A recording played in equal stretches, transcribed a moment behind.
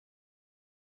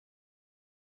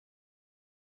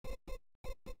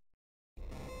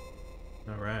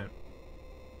Alright.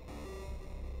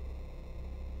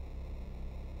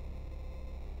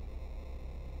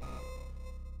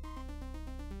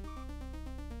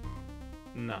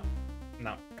 No.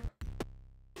 No.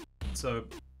 So,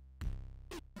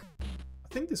 I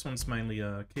think this one's mainly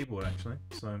a keyboard, actually,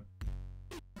 so,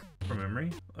 from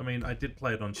memory. I mean, I did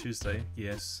play it on Tuesday,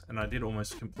 yes, and I did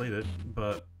almost complete it,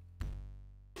 but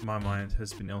my mind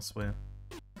has been elsewhere.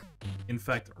 In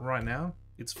fact, right now,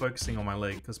 it's focusing on my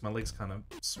leg, because my leg's kind of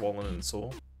swollen and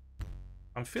sore.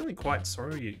 I'm feeling quite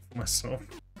sorry for myself.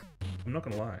 I'm not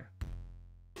gonna lie.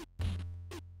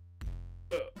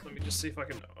 Let me just see if I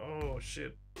can... Oh,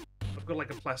 shit. I've got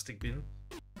like a plastic bin.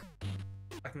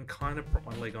 I can kind of prop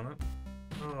my leg on it.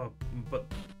 Oh, but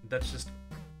that's just...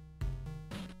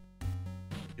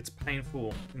 It's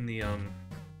painful in the,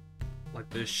 like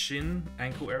the shin,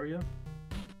 ankle area.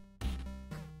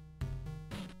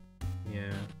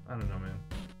 Yeah, I don't know, man.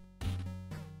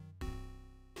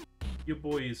 Your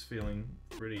boy is feeling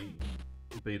pretty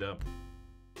beat up.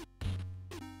 It's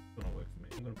gonna work for me.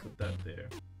 I'm gonna put that there.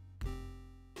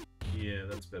 Yeah,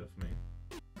 that's better for me.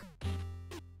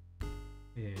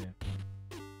 Yeah.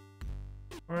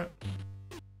 Alright.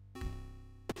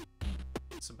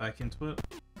 So back into it.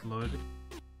 Load.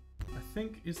 I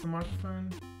think, is the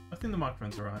microphone... I think the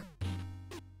microphone's alright.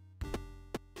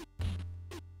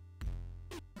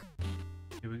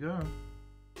 Here we go.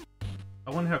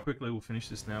 I wonder how quickly we'll finish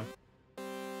this now.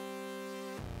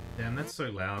 Damn, that's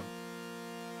so loud.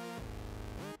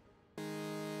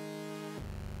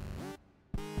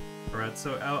 Alright,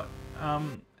 so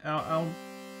our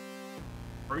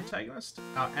protagonist?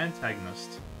 Our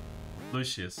antagonist,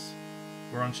 Lucius.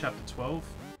 We're on chapter 12.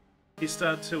 He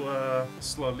started to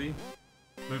slowly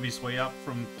move his way up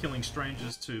from killing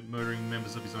strangers to murdering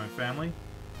members of his own family.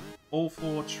 All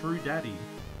for True Daddy,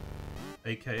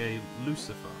 aka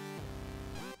Lucifer.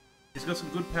 He's got some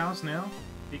good powers now.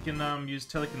 He can use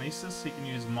telekinesis, he can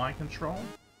use mind control.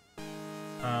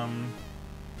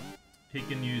 He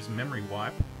can use memory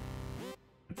wipe.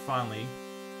 And finally,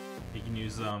 he can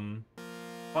use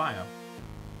fire.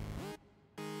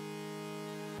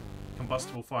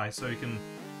 Combustible fire, so he can...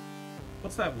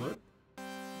 What's that word?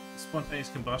 Spontaneous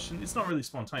combustion? It's not really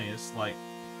spontaneous, like,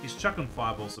 he's chucking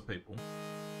fireballs at people.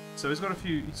 So he's got a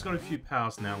few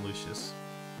powers now, Lucius.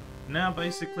 Now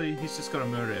basically he's just gotta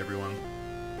murder everyone.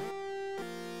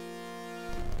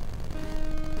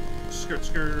 Skirt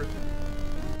skirt.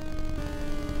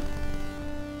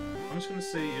 I'm just gonna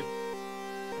see if...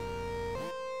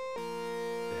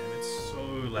 Damn, it's so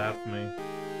loud for me.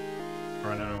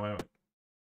 Alright, no, wait.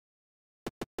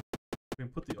 We can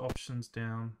put the options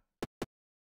down.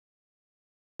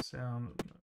 Sound,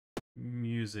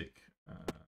 music. Yep,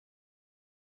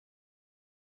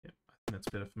 I think that's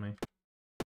better for me.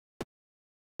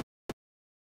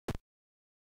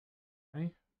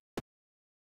 Okay.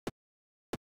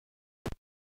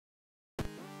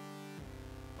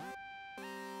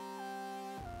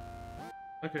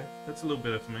 Okay, that's a little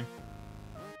better for me.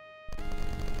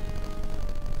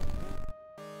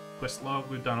 Quest log,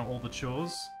 we've done all the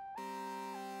chores.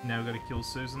 Now we've got to kill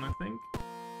Susan, I think.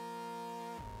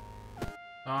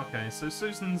 Okay, so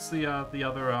Susan's the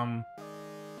other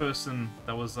person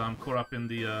that was caught up in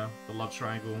the love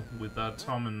triangle with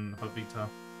Tom and Jovita,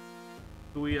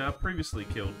 who we previously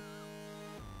killed.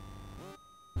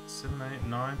 7, 8,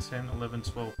 9, 10, 11,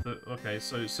 12, 13. Okay,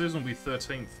 so Susan will be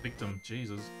 13th victim.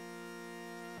 Jesus.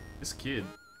 This kid.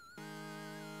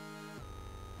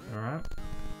 Alright.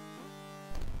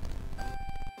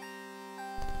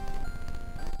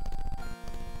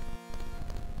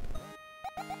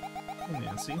 Hey,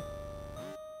 Nancy.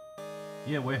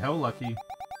 Yeah, we're hell lucky.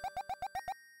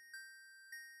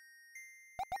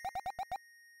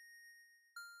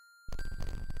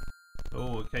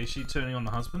 Oh, okay, she turning on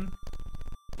the husband?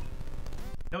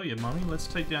 Hell yeah, mummy, let's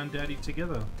take down daddy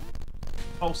together.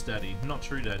 False daddy, not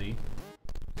true daddy.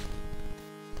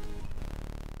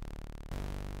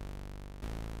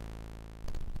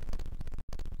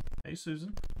 Hey,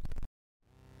 Susan.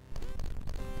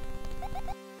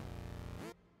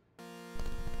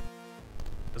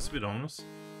 That's a bit ominous.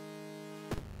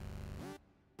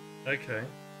 Okay,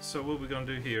 so what are we gonna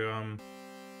do here?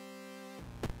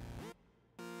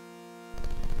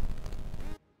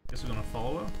 Guess we're gonna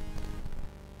follow her.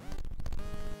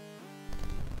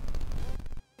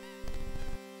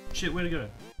 Shit, where'd it go?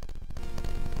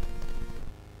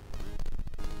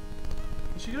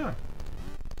 Where'd she go?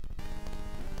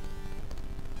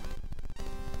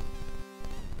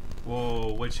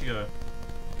 Whoa, where'd she go?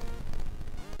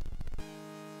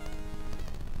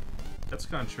 That's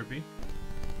kind of trippy.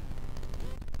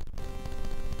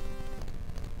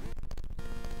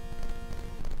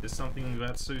 There's something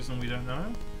about Susan we don't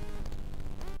know?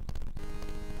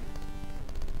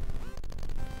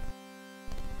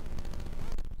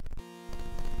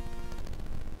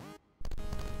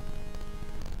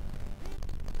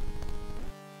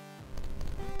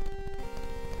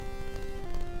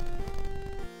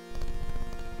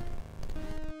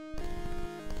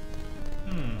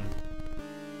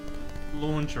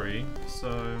 Laundry,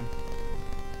 so...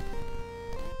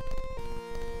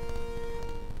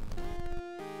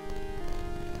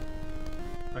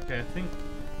 Okay, I think...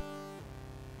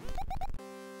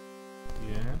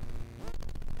 Yeah.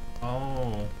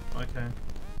 Oh, okay.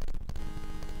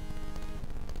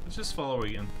 Let's just follow her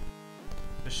again.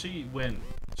 But she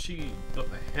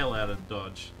got the hell out of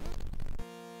Dodge.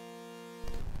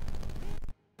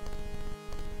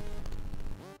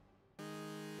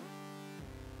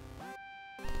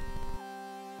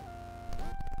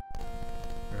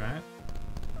 Right.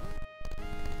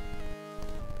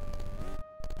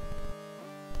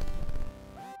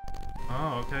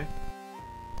 Oh, okay.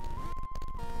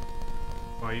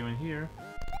 Why are you in here?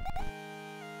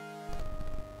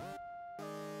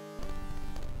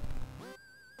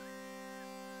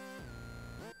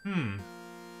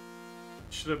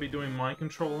 Should I be doing mind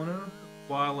control on her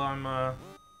while I'm,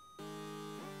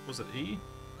 was it E?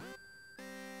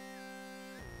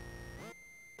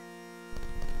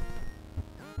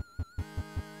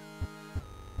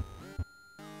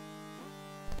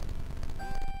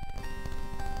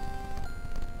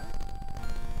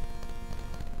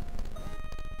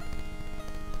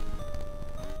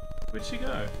 Where'd she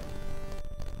go?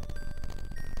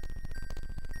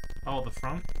 Oh, the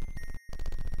front?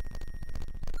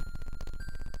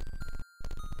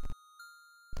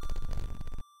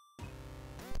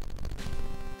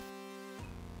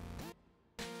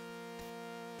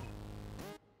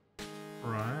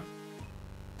 Right.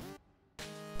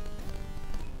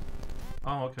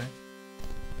 Oh, okay.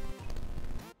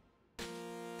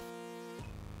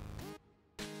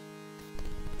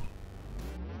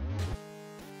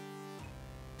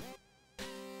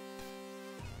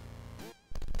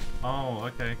 Oh,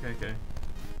 okay.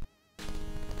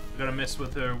 We gotta mess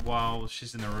with her while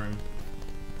she's in the room.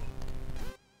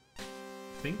 I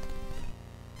think?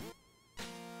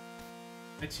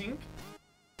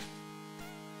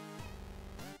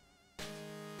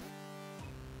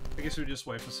 I guess we'll just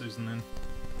wait for Susan then.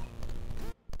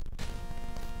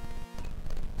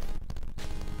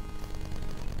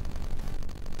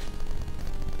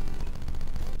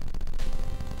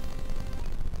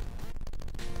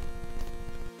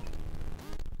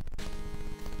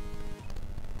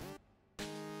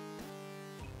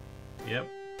 Yep.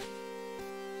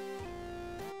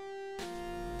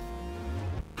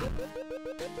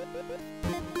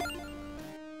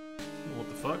 What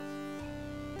the fuck?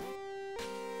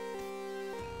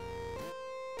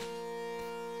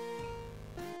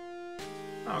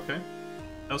 Oh, okay.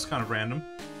 That was kind of random.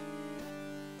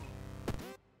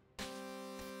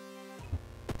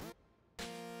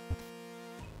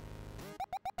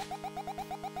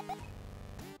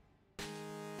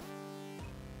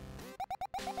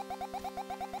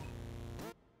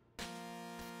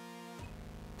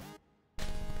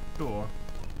 Sure.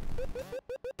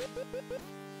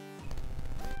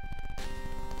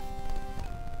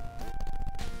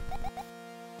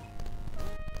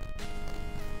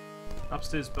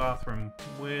 Upstairs bathroom.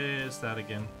 Where's that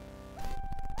again?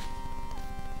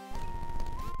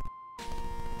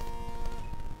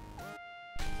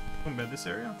 Talking about this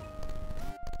area?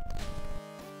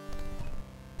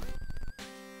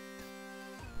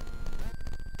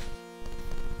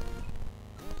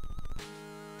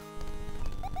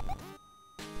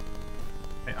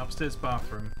 Okay, upstairs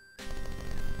bathroom.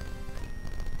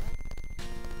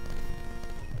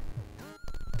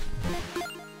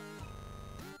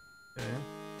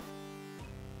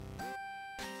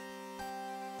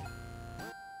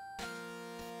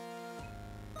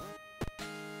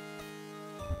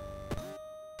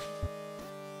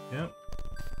 Yep.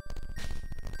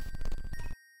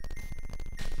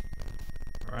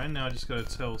 Alright, now I just gotta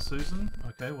tell Susan.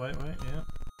 Okay, wait, yeah.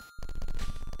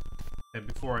 Okay,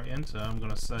 before I enter, I'm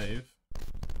gonna save.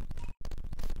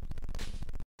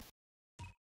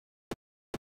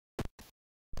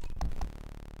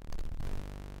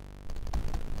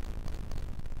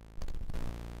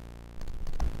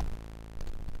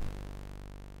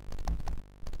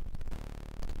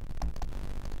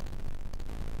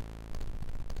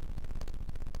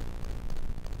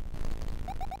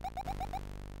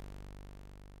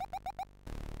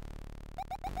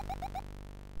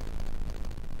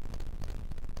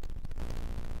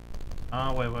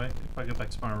 Ah, wait. If I go back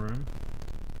to my room.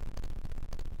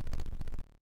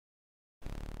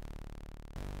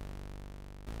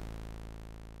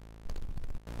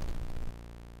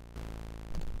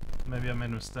 maybe I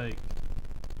made a mistake.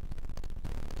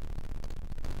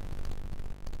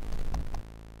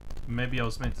 Maybe I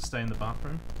was meant to stay in the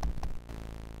bathroom.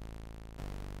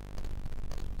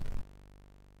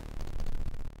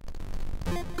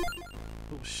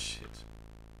 Oh shit.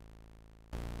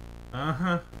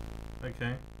 Uh-huh.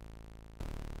 Okay.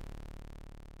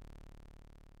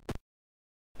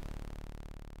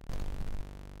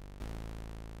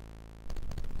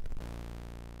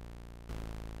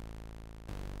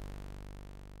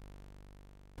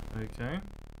 Okay.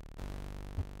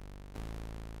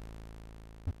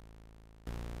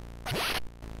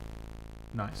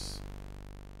 Nice.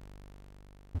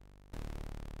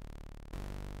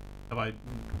 Have I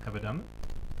done it?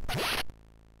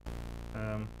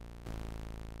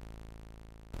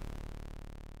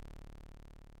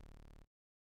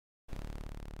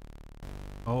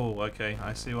 Oh, okay.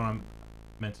 I see what I'm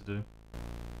meant to do.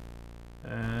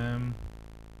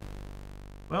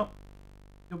 Well,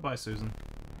 goodbye, Susan.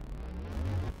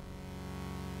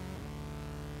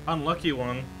 Unlucky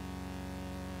one.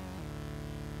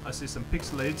 I see some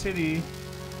pixelated titty.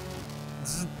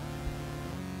 Zzz.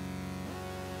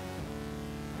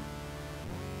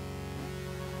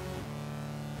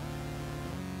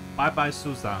 Bye bye,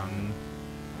 Susan.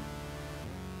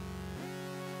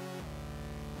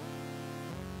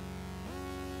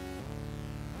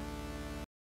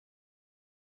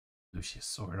 Lucius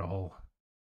saw it all.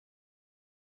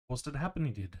 What did happen?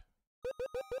 He did.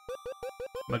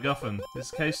 MacGuffin,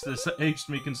 this case has aged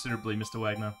me considerably, Mr.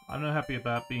 Wagner. I'm no happy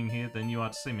about being here than you are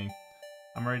to see me.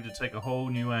 I'm ready to take a whole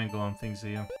new angle on things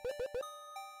here.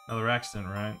 Another accident,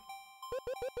 right?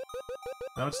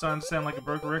 Now it's starting to sound like a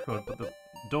broken record, but the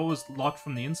door was locked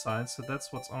from the inside, so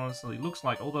that's what honestly looks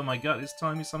like, although my gut is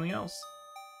telling me something else.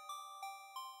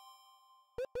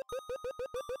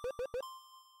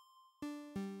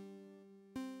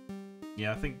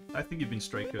 Yeah, I think you've been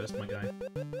straight cursed, my guy.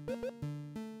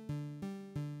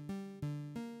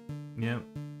 Yeah.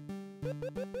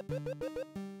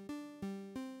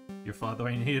 Your father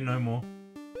ain't here no more.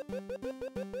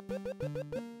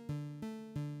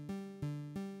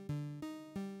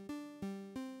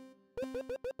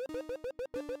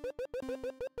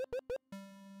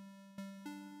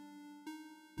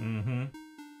 Mm-hmm.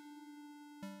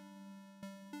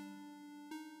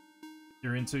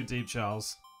 You're in too deep,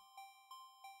 Charles.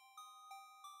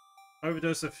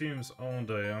 Overdose of fumes. Oh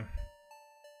dear.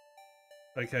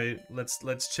 Okay,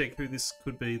 let's check who this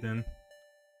could be then.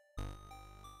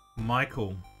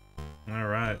 Michael.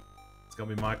 Alright. It's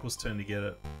gonna be Michael's turn to get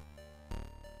it.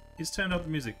 He's turned up the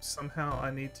music. Somehow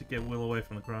I need to get Will away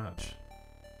from the garage.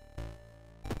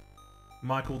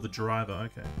 Michael the driver,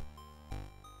 okay.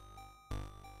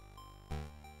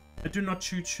 I do not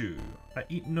choo-choo. I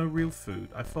eat no real food.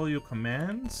 I follow your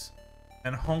commands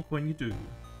and honk when you do.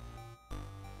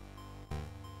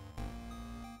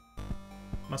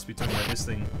 Must be talking about this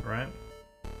thing, right?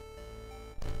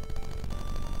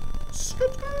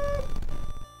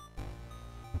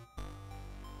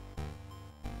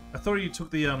 I thought you took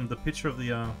the picture of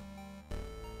the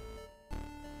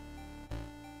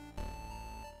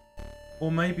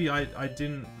or maybe I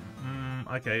didn't.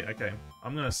 Okay.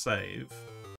 I'm gonna save.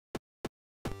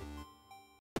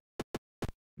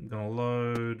 I'm gonna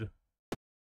load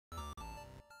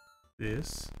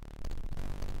this.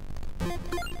 Then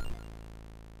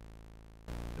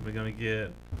we're gonna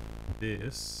get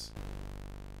this.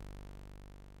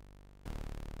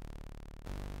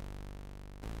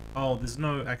 Oh, there's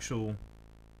no actual...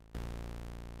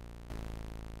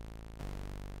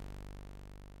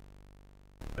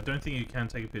 I don't think you can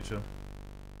take a picture.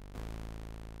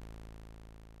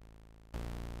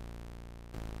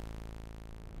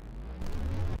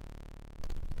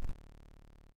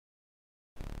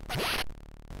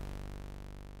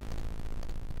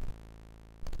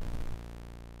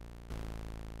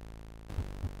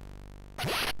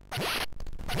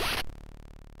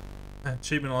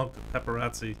 Achievement unlocked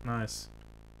paparazzi. Nice.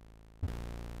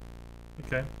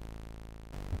 Okay.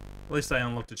 At least I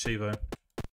unlocked a Chivo.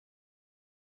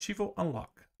 Chivo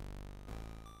unlock.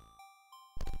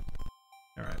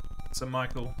 Alright. So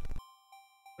Michael.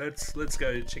 Let's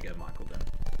go check out Michael then.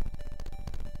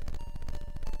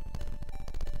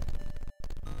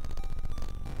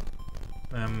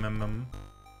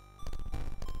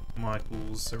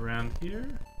 Michael's around here?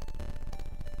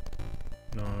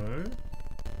 No.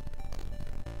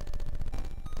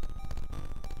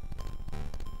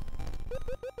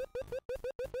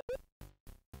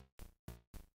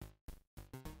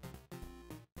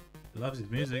 He loves his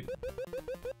music.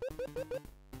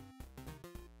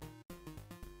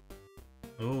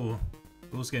 Oh,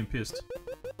 Will's getting pissed.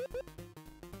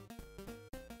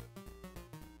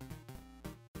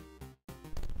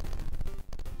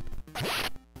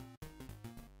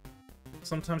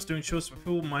 sometimes doing chores for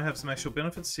people might have some actual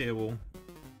benefits here. Well,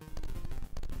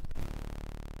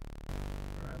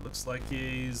 alright, looks like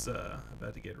he's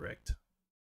about to get wrecked.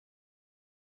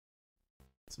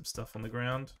 Some stuff on the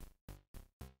ground.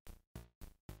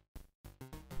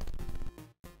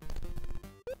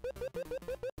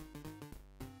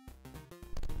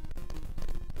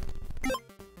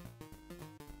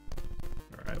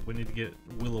 Alright, we need to get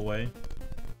Will away.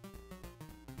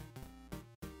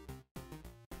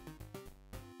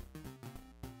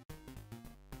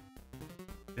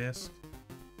 Desk.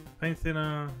 Paint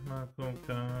thinner.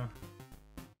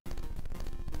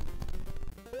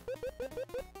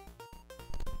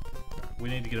 We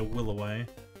need to get a Will away.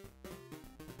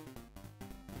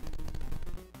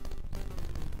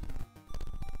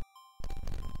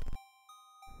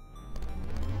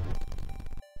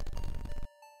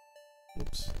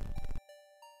 Whoops.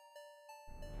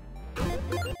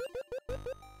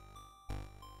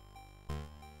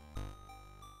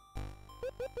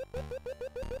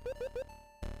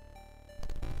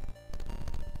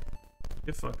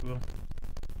 Get fucked, Will.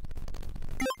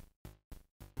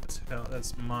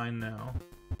 That's mine now.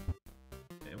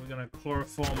 Yeah, we're gonna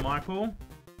chloroform Michael.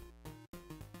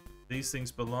 These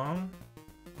things belong.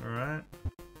 Alright.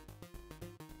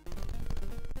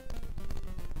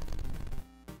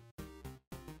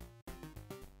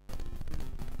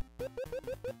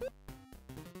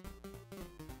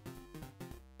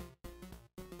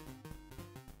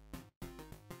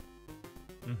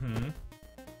 Mm-hmm.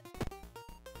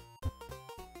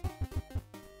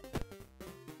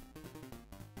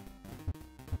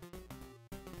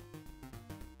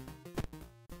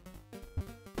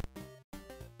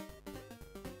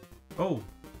 Oh,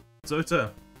 Zota,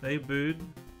 hey bud.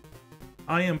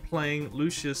 I am playing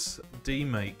Lucius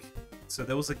Demake. So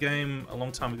there was a game a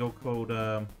long time ago called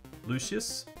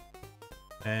Lucius,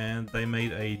 and they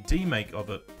made a demake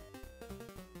of it.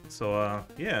 So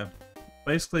yeah,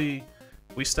 basically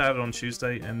we started on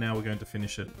Tuesday and now we're going to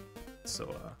finish it.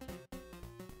 So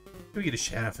we get a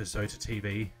shout out for Zota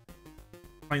TV,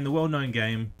 playing the well-known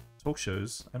game, talk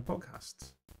shows, and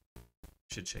podcasts.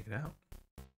 Should check it out.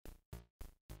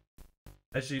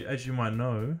 As you might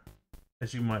know,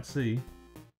 as you might see,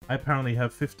 I apparently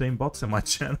have 15 bots in my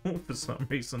channel for some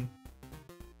reason.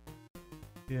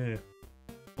 Yeah.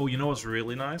 Oh, you know what's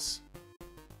really nice?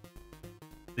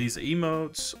 These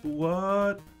emotes.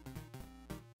 What?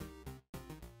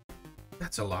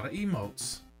 That's a lot of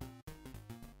emotes.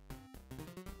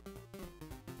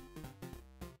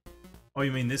 Oh,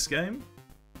 you mean this game?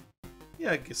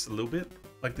 Yeah, I guess a little bit.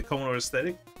 Like the Commodore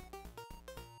aesthetic.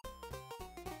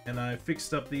 And I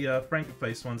fixed up the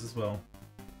Frankenface ones as well.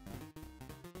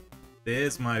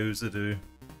 There's my Oozadoo.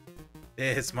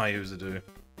 There's my Oozadoo.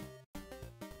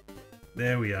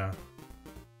 There we are.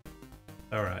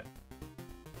 Alright.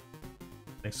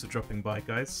 Thanks for dropping by,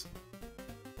 guys.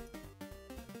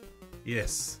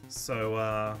 Yes,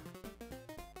 so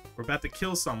we're about to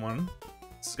kill someone.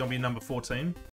 This is gonna be number 14.